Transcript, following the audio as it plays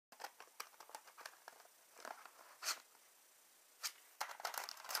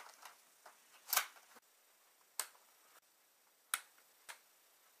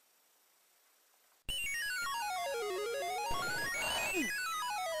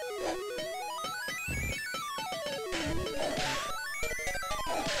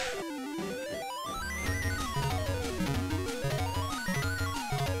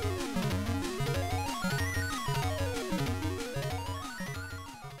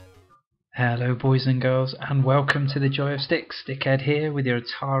Hello boys and girls, and welcome to the Joy of Sticks. StickHead here with your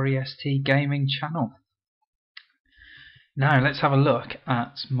Atari ST gaming channel. Now let's have a look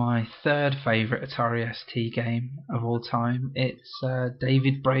at my third favourite Atari ST game of all time. It's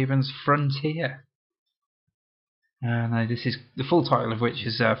David Braben's Frontier. Now this is the full title of which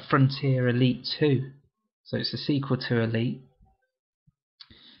is Frontier Elite 2. So it's a sequel to Elite,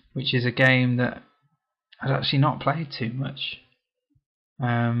 which is a game that I'd actually not played too much.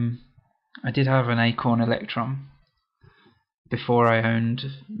 I did have an Acorn Electron before I owned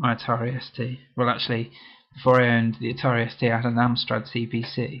my Atari ST. Well, actually, before I owned the Atari ST, I had an Amstrad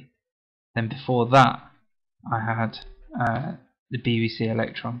CPC. Then before that, I had the BBC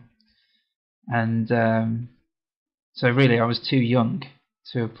Electron. And so really, I was too young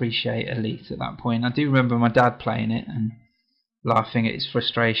to appreciate Elite at that point. I do remember my dad playing it and laughing at his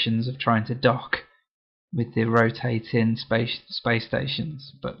frustrations of trying to dock with the rotating space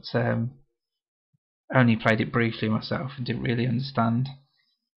stations, but I only played it briefly myself and didn't really understand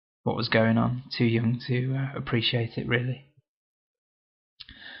what was going on. Too young to appreciate it really.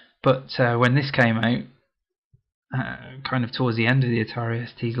 But when this came out, kind of towards the end of the Atari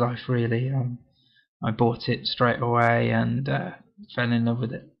ST's life really, I bought it straight away and fell in love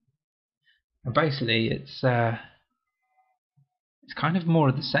with it. And basically it's kind of more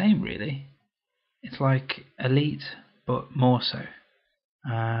of the same really. It's like Elite, but more so.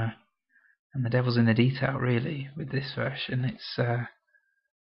 And the devil's in the detail really with this version. It's kind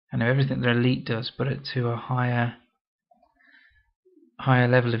of everything that Elite does, but it to a higher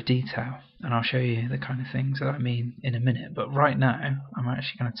level of detail. And I'll show you the kind of things that I mean in a minute. But right now, I'm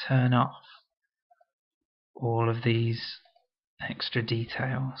actually going to turn off all of these extra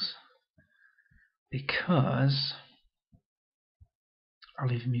details because I'll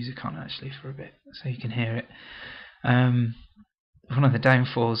leave the music on actually for a bit so you can hear it. One of the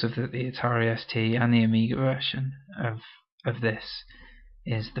downfalls of the Atari ST and the Amiga version of this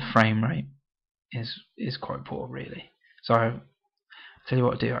is the frame rate is quite poor really. So I'll tell you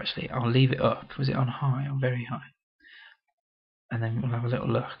what I'll do actually. I'll leave it up. Was it on high or very high? And then we'll have a little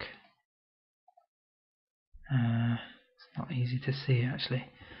look. It's not easy to see actually.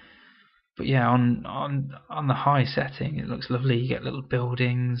 But yeah, on the high setting, it looks lovely. You get little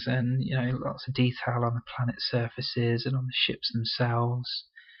buildings and lots of detail on the planet's surfaces and on the ships themselves.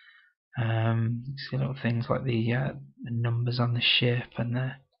 You see little things like the numbers on the ship and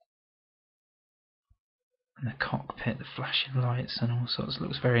the cockpit, the flashing lights and all sorts. It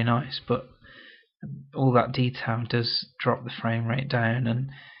looks very nice, but all that detail does drop the frame rate down,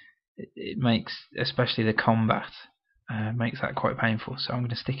 and it makes, especially the combat, makes that quite painful. So I'm going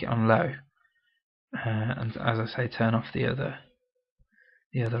to stick it on low, and as I say, turn off the other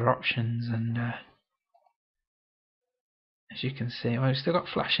options. And as you can see, I've still got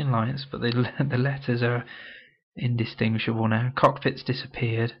flashing lights, but the letters are indistinguishable now. Cockpit's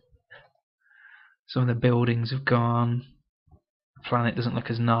disappeared. Some of the buildings have gone. The planet doesn't look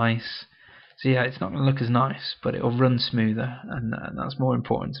as nice. So yeah, it's not going to look as nice, but it'll run smoother, and that's more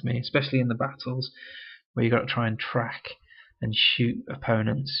important to me, especially in the battles where you've got to try and track and shoot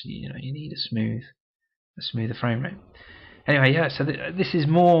opponents. You need a smoother frame rate. Anyway, yeah, so this is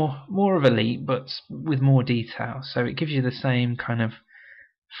more of Elite, but with more detail. So it gives you the same kind of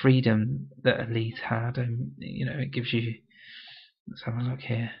freedom that Elite had, and it gives you. Let's have a look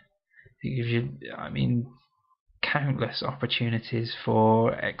here. It gives you, countless opportunities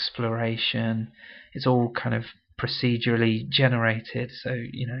for exploration. It's all kind of procedurally generated, so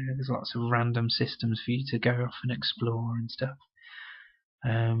there's lots of random systems for you to go off and explore and stuff.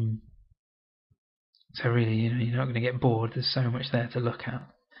 So really, you're not going to get bored. There's so much there to look at.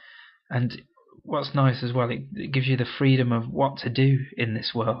 And what's nice as well, it gives you the freedom of what to do in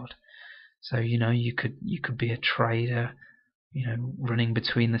this world. So you could be a trader, running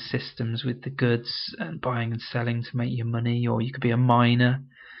between the systems with the goods and buying and selling to make your money, or you could be a miner.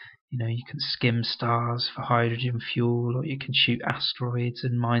 You can skim stars for hydrogen fuel, or you can shoot asteroids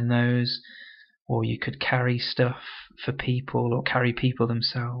and mine those, or you could carry stuff for people, or carry people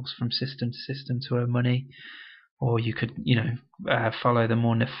themselves from system to system to earn money, or you could follow the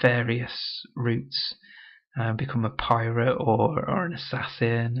more nefarious routes, become a pirate or an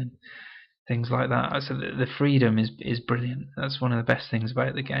assassin and things like that. So the freedom is brilliant. That's one of the best things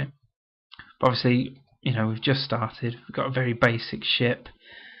about the game. But obviously, we've just started. We've got a very basic ship.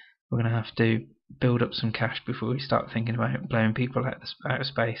 We're going to have to build up some cash before we start thinking about blowing people out of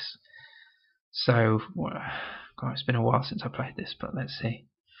space. So, God, it's been a while since I played this, but let's see.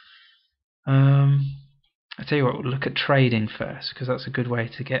 I tell you what, we'll look at trading first, because that's a good way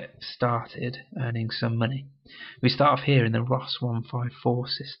to get started earning some money. We start off here in the ROS 154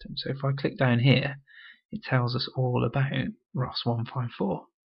 system. So if I click down here, it tells us all about ROS 154.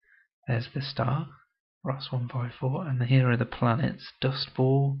 There's the star, ROS 154, and here are the planets: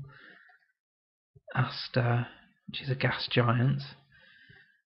 Dustball, Aster, which is a gas giant,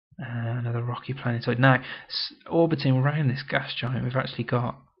 another rocky planetoid. Now, orbiting around this gas giant, we've actually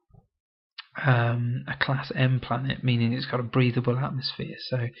got a class M planet, meaning it's got a breathable atmosphere.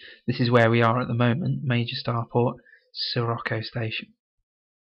 So this is where we are at the moment, major starport, Sirocco Station.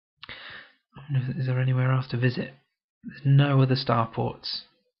 Is there anywhere else to visit? There's no other starports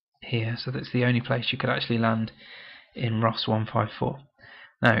here, so that's the only place you could actually land in ROS 154.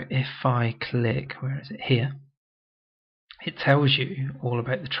 Now, if I click, where is it? Here. It tells you all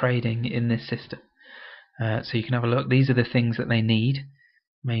about the trading in this system. So you can have a look. These are the things that they need.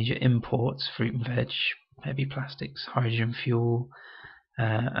 Major imports: fruit and veg, heavy plastics, hydrogen fuel,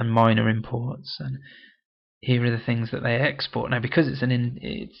 and minor imports. And here are the things that they export. Now, because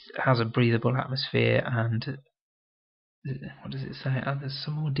it has a breathable atmosphere, and what does it say? Oh, there's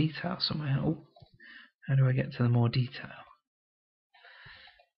some more detail somewhere. Oh, how do I get to the more detail?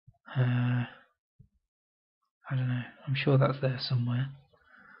 I don't know. I'm sure that's there somewhere.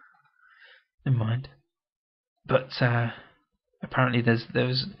 Never mind. But apparently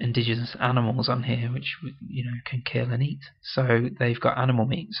there's indigenous animals on here which can kill and eat. So they've got animal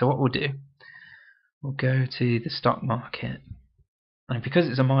meat. So what we'll do, we'll go to the stock market, and because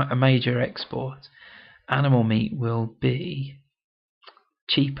it's a major export, animal meat will be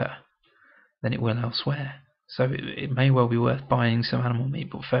cheaper than it will elsewhere. So it may well be worth buying some animal meat.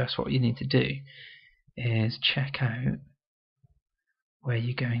 But first, what you need to do is check out where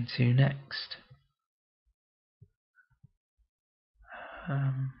you're going to next.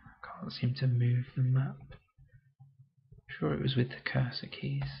 I can't seem to move the map. I'm sure it was with the cursor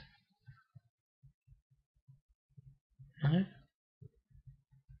keys. No?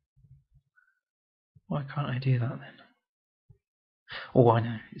 Why can't I do that then? Oh, I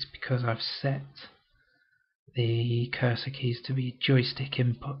know. It's because I've set the cursor keys to be joystick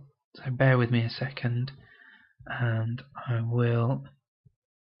input. So bear with me a second, and I will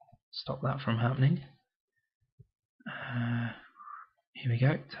stop that from happening. Here we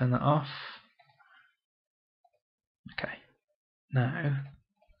go. Turn that off. Okay. Now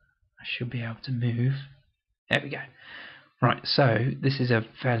I should be able to move. There we go. Right, so this is a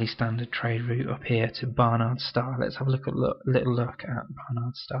fairly standard trade route up here to Barnard Star. Let's have a little look at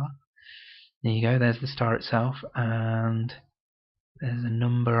Barnard Star. There you go. There's the star itself, and there's a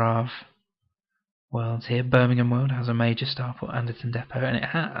number of worlds here. Birmingham World has a major starport, Anderton Depot, and it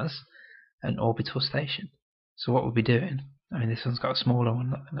has an orbital station. So what we'll be doing, I mean, this one's got a smaller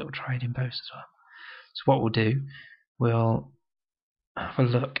one, a little trading post as well. So what we'll do, we'll have a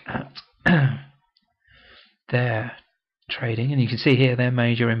look at their trading, and you can see here their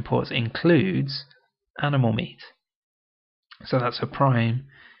major imports includes animal meat. So that's a prime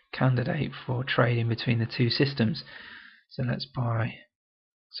candidate for trading between the two systems. So let's buy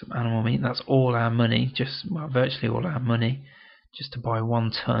some animal meat. That's all our money, virtually all our money, just to buy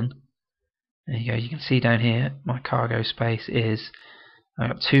 1 ton. There you go. You can see down here my cargo space is,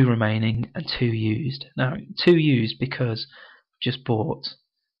 I've got 2 remaining and 2 used. Now 2 used because I've just bought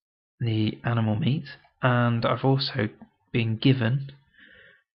the animal meat, and I've also been given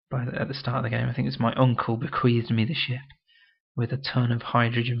at the start of the game, I think it's my uncle bequeathed me the ship with a ton of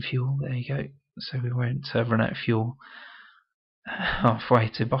hydrogen fuel. There you go. So we won't run out of fuel halfway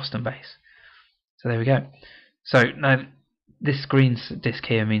to Boston base. So there we go. So now this green disc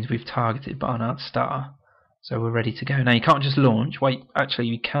here means we've targeted Barnard Star, so we're ready to go. Now you can't just launch. Wait, actually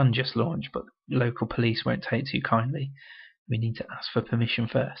you can just launch, but local police won't take too kindly. We need to ask for permission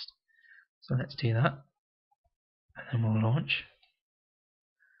first. So let's do that, and then we'll launch.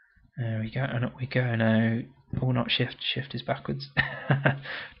 There we go, and up we go now. Oh, not shift. Shift is backwards.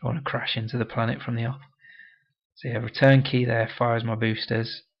 Don't want to crash into the planet from the off. So yeah, return key there fires my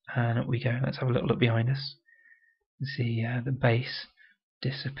boosters, and up we go. Let's have a little look behind us. You see the base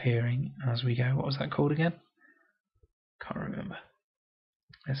disappearing as we go. What was that called again? Can't remember.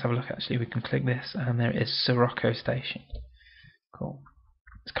 Let's have a look. Actually, we can click this, and there is Sirocco Station. Cool.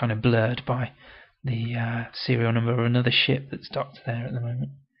 It's kind of blurred by the serial number of another ship that's docked there at the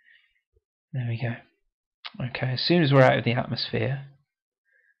moment. There we go. Okay, as soon as we're out of the atmosphere,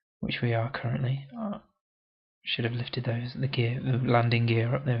 which we are currently, should have lifted the landing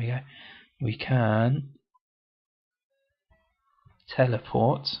gear up. There we go. We can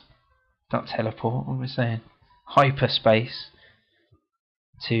teleport. Not teleport. What am I saying? Hyperspace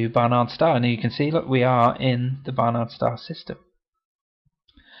to Barnard Star. Now you can see, look, we are in the Barnard Star system.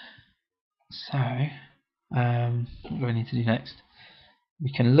 So, what do we need to do next?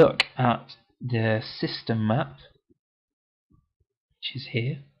 We can look at the system map, which is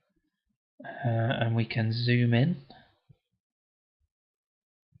here, and we can zoom in.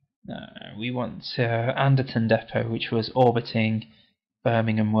 We want Anderton Depot, which was orbiting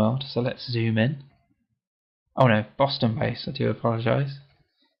Birmingham World, so let's zoom in. Oh no, Boston base, I do apologise.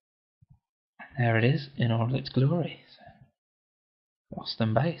 There it is in all its glory.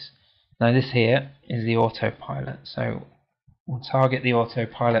 Boston base. Now this here is the autopilot, so we'll target the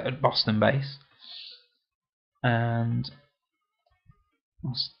autopilot at Boston base, and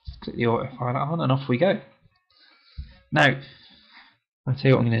we'll click the autopilot on, and off we go. Now, I'll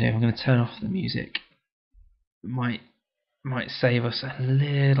tell you what I'm going to do. I'm going to turn off the music. It might save us a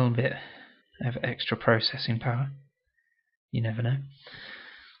little bit of extra processing power. You never know.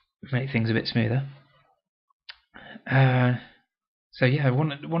 Make things a bit smoother. So yeah,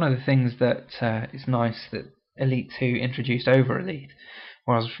 one of the things that is nice that Elite 2 introduced over Elite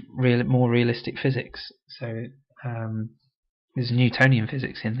was more realistic physics. So there's Newtonian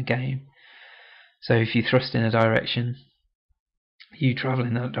physics in the game. So if you thrust in a direction, you travel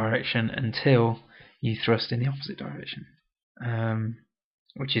in that direction until you thrust in the opposite direction,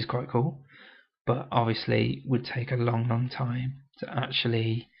 which is quite cool, but obviously would take a long time to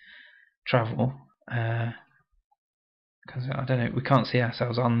actually travel, because I don't know, we can't see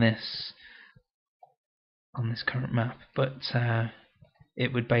ourselves on this current map, but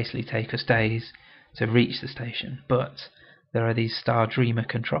it would basically take us days to reach the station. But there are these Star Dreamer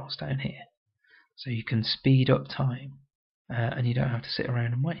controls down here, so you can speed up time, and you don't have to sit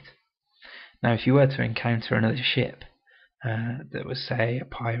around and wait. Now if you were to encounter another ship that was, say, a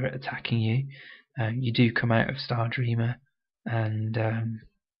pirate attacking you, you do come out of Star Dreamer, and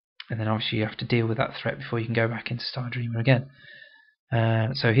then obviously you have to deal with that threat before you can go back into Star Dreamer again.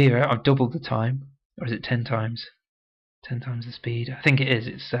 So here I've doubled the time, or is it 10 times? 10 times the speed. I think it is.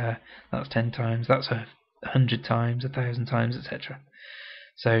 It's that's 10 times. That's 100 times, 1,000 times, etc.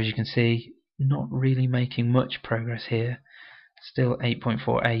 So as you can see, not really making much progress here. Still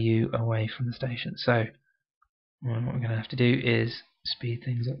 8.4 AU away from the station. So what we're going to have to do is speed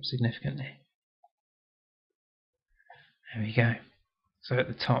things up significantly. There we go. So at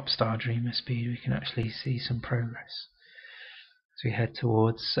the top Star Dreamer speed, we can actually see some progress as we head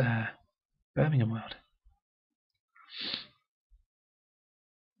towards Birmingham World.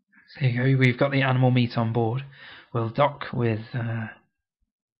 So there you go. We've got the animal meat on board. We'll dock with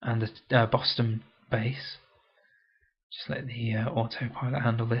Boston base. Just let the autopilot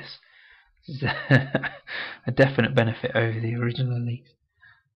handle this. This is a definite benefit over the original Elite.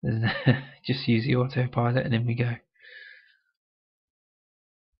 Just use the autopilot and in we go.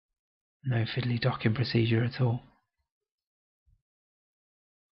 No fiddly docking procedure at all.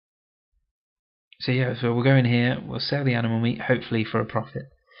 So yeah, so we'll go in here, we'll sell the animal meat, hopefully for a profit.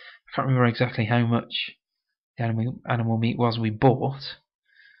 I can't remember exactly how much the animal meat was we bought.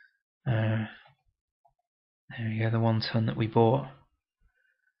 There we go, the 1 ton that we bought.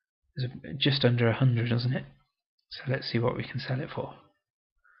 It's just under 100, isn't it? So let's see what we can sell it for.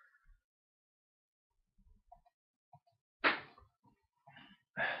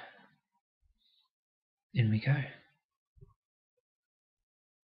 In we go.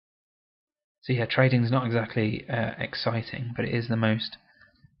 So yeah, trading's not exactly exciting, but it is the most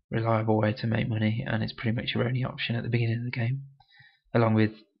reliable way to make money, and it's pretty much your only option at the beginning of the game, along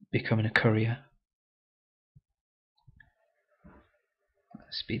with becoming a courier.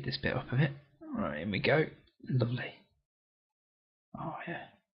 Let's speed this bit up a bit. Right, in we go. Lovely. Oh yeah.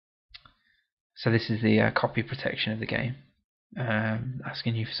 So this is the copy protection of the game.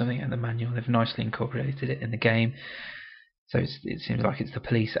 Asking you for something in the manual. They've nicely incorporated it in the game. So it seems like it's the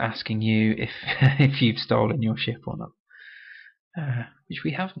police asking you if if you've stolen your ship or not, which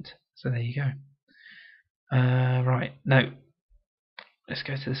we haven't. So there you go. Right, now let's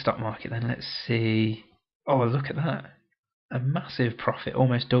go to the stock market then. Let's see. Oh, look at that! A massive profit,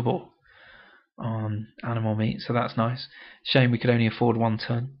 almost double on animal meat. So that's nice. Shame we could only afford 1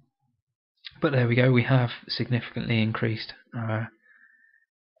 ton. But there we go. We have significantly increased our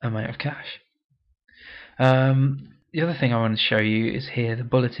amount of cash. The other thing I want to show you is here the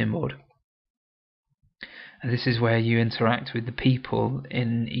bulletin board. And this is where you interact with the people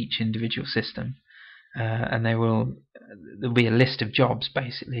in each individual system, and there'll be a list of jobs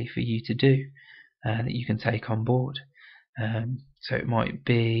basically for you to do that you can take on board. So it might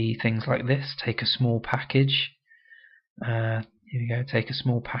be things like this: take a small package. Here we go. Take a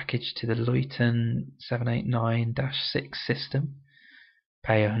small package to the Luton 789-6 system.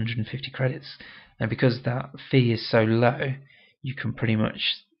 pay 150 credits. And because that fee is so low, you can pretty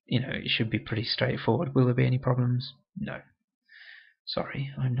much, it should be pretty straightforward. Will there be any problems? No.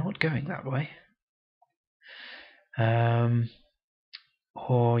 Sorry, I'm not going that way.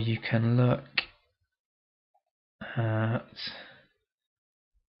 Or you can look at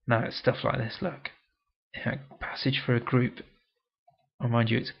stuff like this. Look, passage for a group. Mind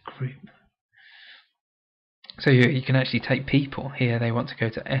you, it's a group. So you can actually take people here. They want to go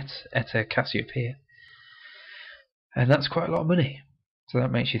to Etta Cassiopeia, and that's quite a lot of money. So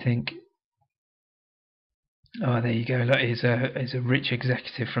that makes you think. Oh, there you go. Look, he's a rich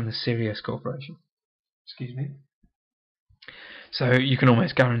executive from the Sirius Corporation. Excuse me. So you can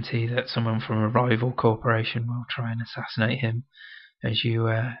almost guarantee that someone from a rival corporation will try and assassinate him as you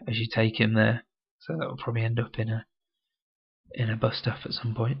take him there. So that will probably end up in a bust up at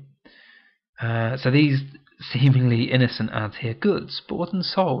some point. So these seemingly innocent ads here: goods bought and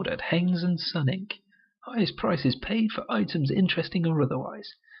sold at Haynes and Sunning. Highest prices paid for items interesting or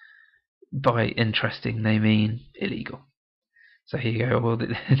otherwise. By interesting they mean illegal. So here you go. Well,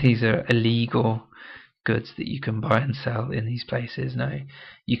 these are illegal goods that you can buy and sell in these places. Now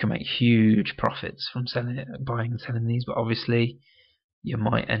you can make huge profits from buying and selling these, but obviously you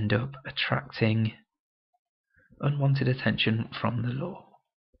might end up attracting unwanted attention from the law.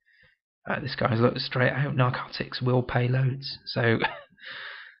 This guy's looked straight out. Narcotics will pay loads. So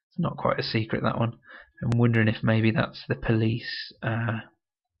it's not quite a secret, that one. I'm wondering if maybe that's the police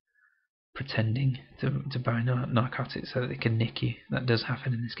pretending to buy narcotics so that they can nick you. That does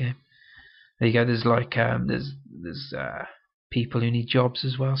happen in this game. There you go. There's like there's people who need jobs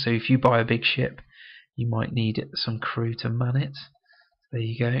as well. So if you buy a big ship, you might need some crew to man it. There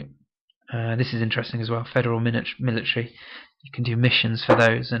you go. This is interesting as well. Federal military. You can do missions for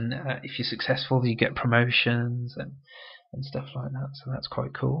those, and if you're successful, you get promotions and stuff like that. So that's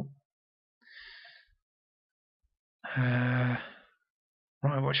quite cool. Right,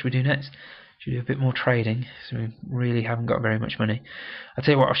 what should we do next? Should we do a bit more trading? So we really haven't got very much money. I'll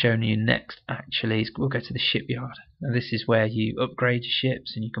tell you what I'll show you next, actually, is we'll go to the shipyard. Now this is where you upgrade your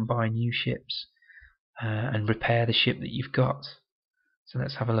ships and you can buy new ships and repair the ship that you've got. So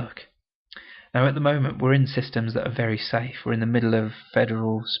let's have a look. Now at the moment we're in systems that are very safe. We're in the middle of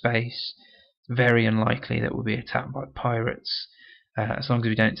federal space. It's very unlikely that we'll be attacked by pirates. As long as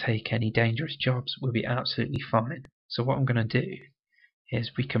we don't take any dangerous jobs, we'll be absolutely fine. So what I'm going to do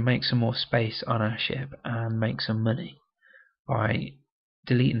is we can make some more space on our ship and make some money by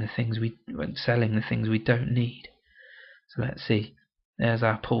deleting the things selling the things we don't need. So let's see. There's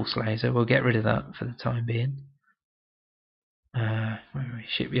our pulse laser. We'll get rid of that for the time being. Where are we?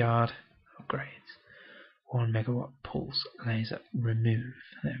 Shipyard upgrades. 1 megawatt pulse laser remove.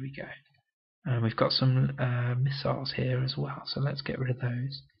 There we go. And we've got some missiles here as well. So let's get rid of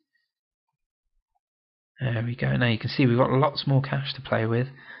those. There we go. Now you can see we've got lots more cash to play with,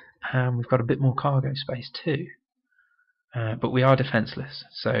 and we've got a bit more cargo space too. But we are defenseless,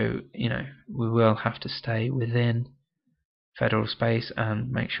 so we will have to stay within federal space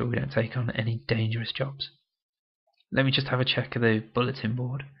and make sure we don't take on any dangerous jobs. Let me just have a check of the bulletin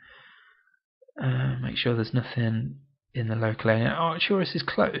board. Make sure there's nothing in the local area. Arcturus is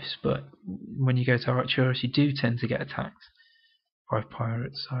close, but when you go to Arcturus, you do tend to get attacked by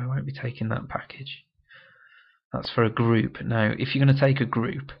pirates, so I won't be taking that package. That's for a group. Now, if you're going to take a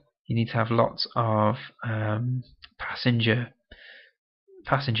group, you need to have lots of passenger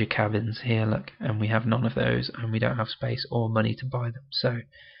cabins here, look, and we have none of those, and we don't have space or money to buy them, so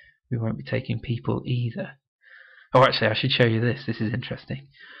we won't be taking people either. Oh, actually, I should show you this. This is interesting.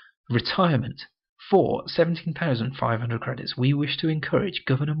 Retirement. For 17,500 credits, we wish to encourage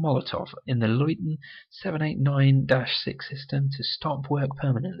Governor Molotov in the Leuten 789-6 system to stop work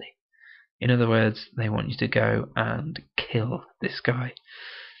permanently. In other words, they want you to go and kill this guy.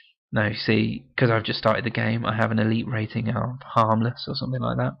 Now, you see, because I've just started the game, I have an elite rating of harmless or something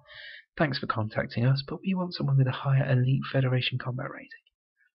like that. Thanks for contacting us, but we want someone with a higher elite Federation combat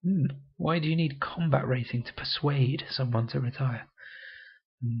rating. Why do you need combat rating to persuade someone to retire?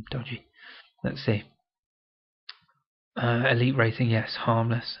 Dodgy. Let's see. Elite rating, yes,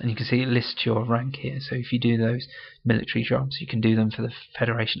 harmless. And you can see it lists your rank here. So if you do those military jobs, you can do them for the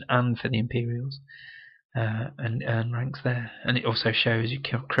Federation and for the Imperials. And earn ranks there. And it also shows your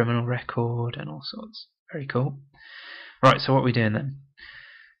criminal record and all sorts. Very cool. Right, so what are we doing then?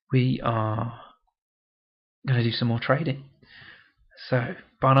 We are going to do some more trading. So,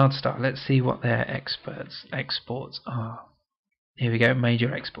 Barnard Star, let's see what their exports are. Here we go,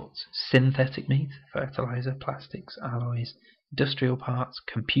 major exports. Synthetic meat, fertilizer, plastics, alloys, industrial parts,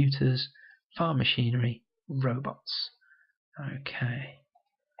 computers, farm machinery, robots. Okay.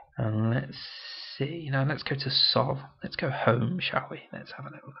 And let's see. Now let's go to Sol. Let's go home, shall we? Let's have a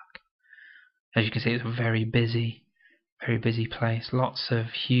little look. As you can see, it's a very busy place. Lots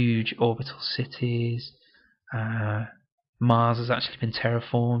of huge orbital cities. Mars has actually been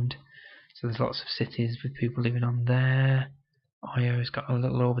terraformed, so there's lots of cities with people living on there. Io's got a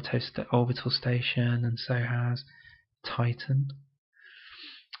little orbital station, and so has Titan.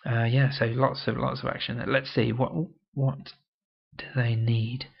 Yeah, so lots of action. Let's see what do they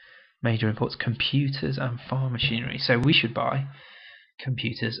need. Major imports: computers and farm machinery. So we should buy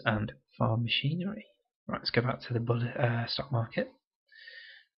computers and farm machinery. Right, let's go back to the stock market.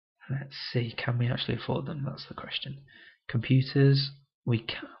 Let's see, can we actually afford them? That's the question. Computers, we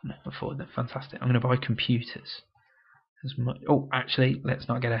can afford them. Fantastic. I'm going to buy computers. Oh, actually, let's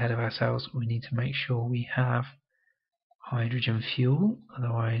not get ahead of ourselves. We need to make sure we have hydrogen fuel,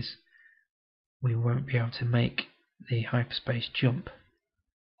 otherwise we won't be able to make the hyperspace jump.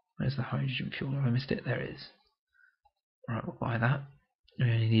 Where's the hydrogen fuel? I missed it. There it is. Right, we'll buy that. We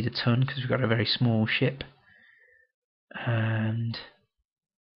only need a ton because we've got a very small ship. And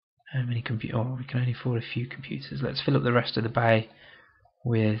how many computers? Oh, we can only afford a few computers. Let's fill up the rest of the bay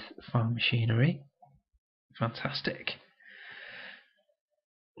with farm machinery. Fantastic.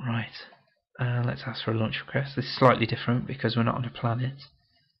 Right. Let's ask for a launch request. This is slightly different because we're not on a planet.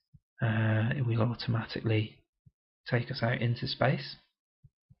 It will automatically take us out into space.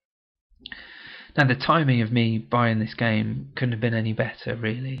 Now, the timing of me buying this game couldn't have been any better,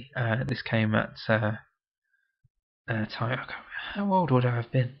 really. This came at time. How old would I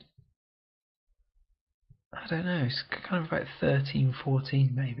have been? I don't know. It's kind of about 13,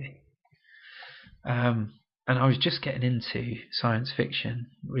 14, maybe. And I was just getting into science fiction,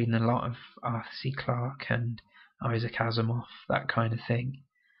 reading a lot of Arthur C. Clarke and Isaac Asimov, that kind of thing.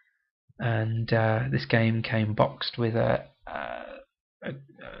 And this game came boxed with a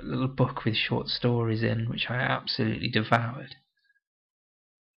little book with short stories in, which I absolutely devoured.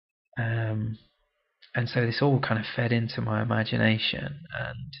 And so this all kind of fed into my imagination,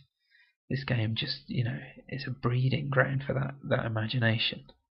 and this game just, is a breeding ground for that imagination.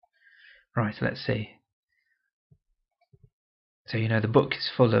 Right, let's see. So, the book is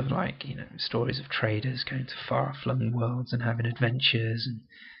full of, stories of traders going to far-flung worlds and having adventures and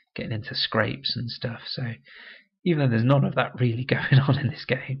getting into scrapes and stuff. So, even though there's none of that really going on in this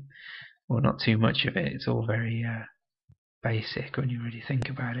game, or not too much of it, it's all very basic when you really think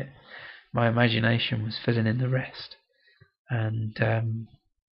about it. My imagination was filling in the rest. And,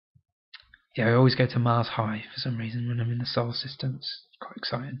 yeah, I always go to Mars High for some reason when I'm in the solar system. It's quite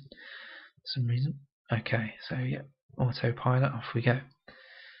exciting for some reason. Okay, so yeah, autopilot, off we go.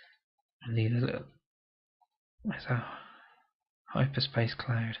 Leave a little. Where's our hyperspace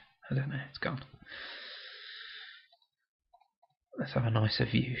cloud? I don't know, it's gone. Let's have a nicer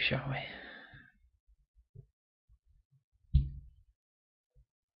view, shall we?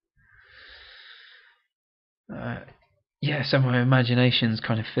 Yeah, so my imagination's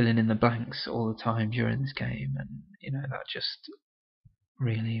kind of filling in the blanks all the time during this game, and that just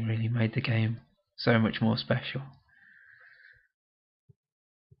really, really made the game so much more special.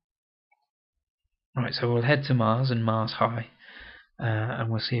 Right, so we'll head to Mars and Mars High, and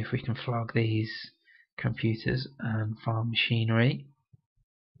we'll see if we can flog these computers and farm machinery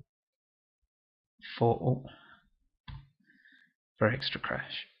for extra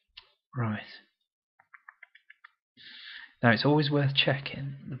crash. Right. Now, it's always worth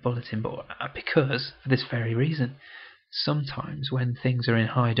checking the bulletin board because, for this very reason, sometimes when things are in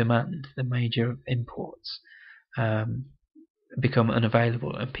high demand, the major imports become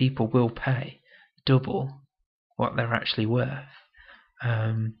unavailable, and people will pay double what they're actually worth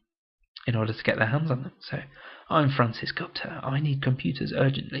in order to get their hands on them. So, I'm Francis Gupta. I need computers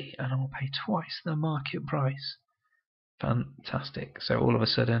urgently, and I'll pay twice the market price. Fantastic. So all of a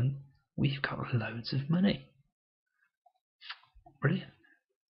sudden, we've got loads of money. Brilliant.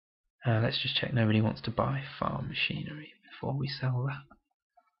 Let's just check nobody wants to buy farm machinery before we sell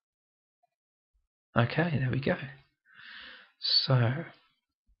that. Okay, there we go. So,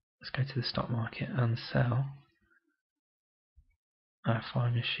 let's go to the stock market and sell our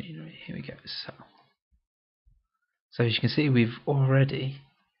farm machinery. Here we go, sell. So as you can see, we've already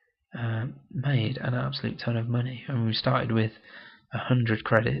made an absolute ton of money. And we started with 100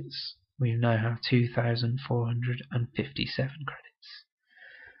 credits. We now have 2,457 credits.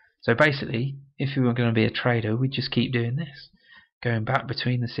 So basically, if we were going to be a trader, we'd just keep doing this, going back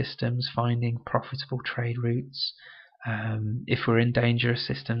between the systems, finding profitable trade routes. If we're in dangerous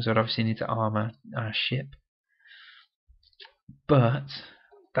systems, we'd obviously need to armor our ship. But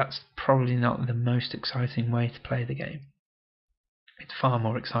that's probably not the most exciting way to play the game. It's far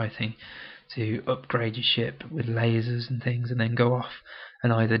more exciting to upgrade your ship with lasers and things, and then go off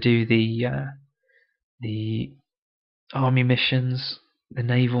and either do the army missions, the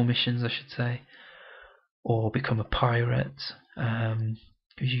naval missions, I should say, or become a pirate.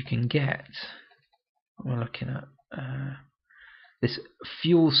 Because you can get, what we're looking at, this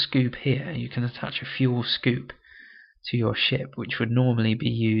fuel scoop here. You can attach a fuel scoop to your ship, which would normally be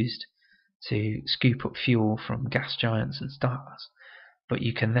used to scoop up fuel from gas giants and stars. But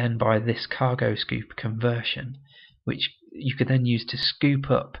you can then buy this cargo scoop conversion, which you could then use to scoop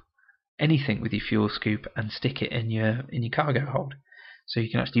up anything with your fuel scoop and stick it in your cargo hold. So you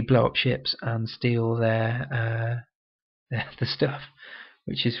can actually blow up ships and steal the stuff,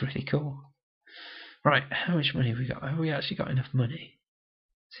 which is really cool. Right, how much money have we got? Have we actually got enough money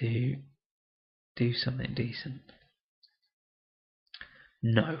to do something decent?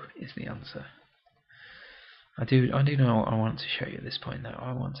 No, is the answer. I do know what I want to show you at this point, though.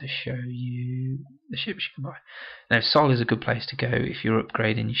 I want to show you the ships you can buy. Now, Sol is a good place to go if you're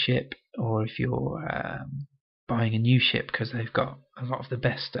upgrading your ship, or if you're buying a new ship, because they've got a lot of the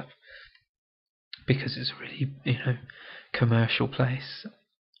best stuff. Because it's a really, commercial place.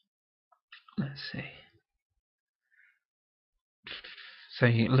 Let's see. So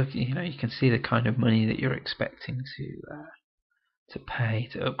you look, you can see the kind of money that you're expecting to pay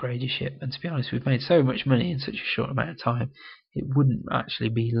to upgrade your ship. And to be honest, we've made so much money in such a short amount of time, it wouldn't actually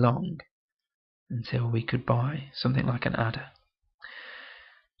be long until we could buy something like an adder.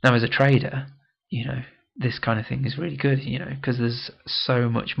 Now, as a trader, this kind of thing is really good, because there's so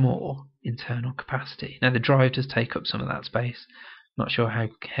much more internal capacity. Now, the drive does take up some of that space. Not sure how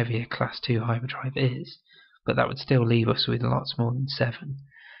heavy a Class 2 hyperdrive is, but that would still leave us with lots more than 7.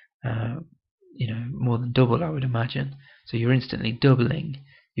 More than double, I would imagine. So you're instantly doubling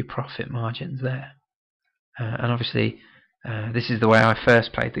your profit margins there. And obviously, this is the way I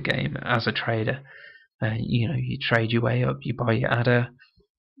first played the game as a trader. You trade your way up, you buy your adder,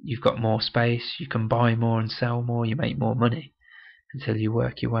 you've got more space, you can buy more and sell more, you make more money until you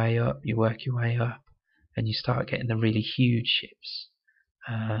work your way up, and you start getting the really huge ships,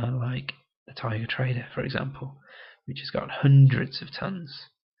 like the Tiger Trader, for example, which has got hundreds of tons.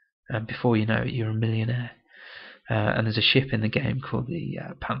 And before you know it, you're a millionaire. And there's a ship in the game called the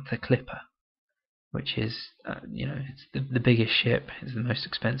Panther Clipper, which is, it's the biggest ship, it's the most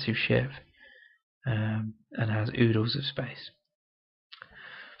expensive ship, and has oodles of space.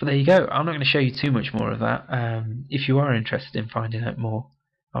 But there you go. I'm not going to show you too much more of that. If you are interested in finding out more,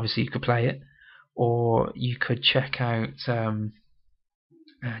 obviously you could play it, or you could check out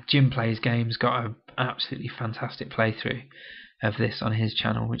Jim Plays Games. Got an absolutely fantastic playthrough of this on his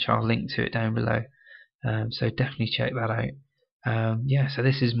channel, which I'll link to it down below. So definitely check that out. So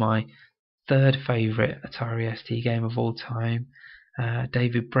this is my third favourite Atari ST game of all time,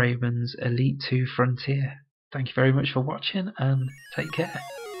 David Braben's Elite 2 Frontier. Thank you very much for watching, and take care.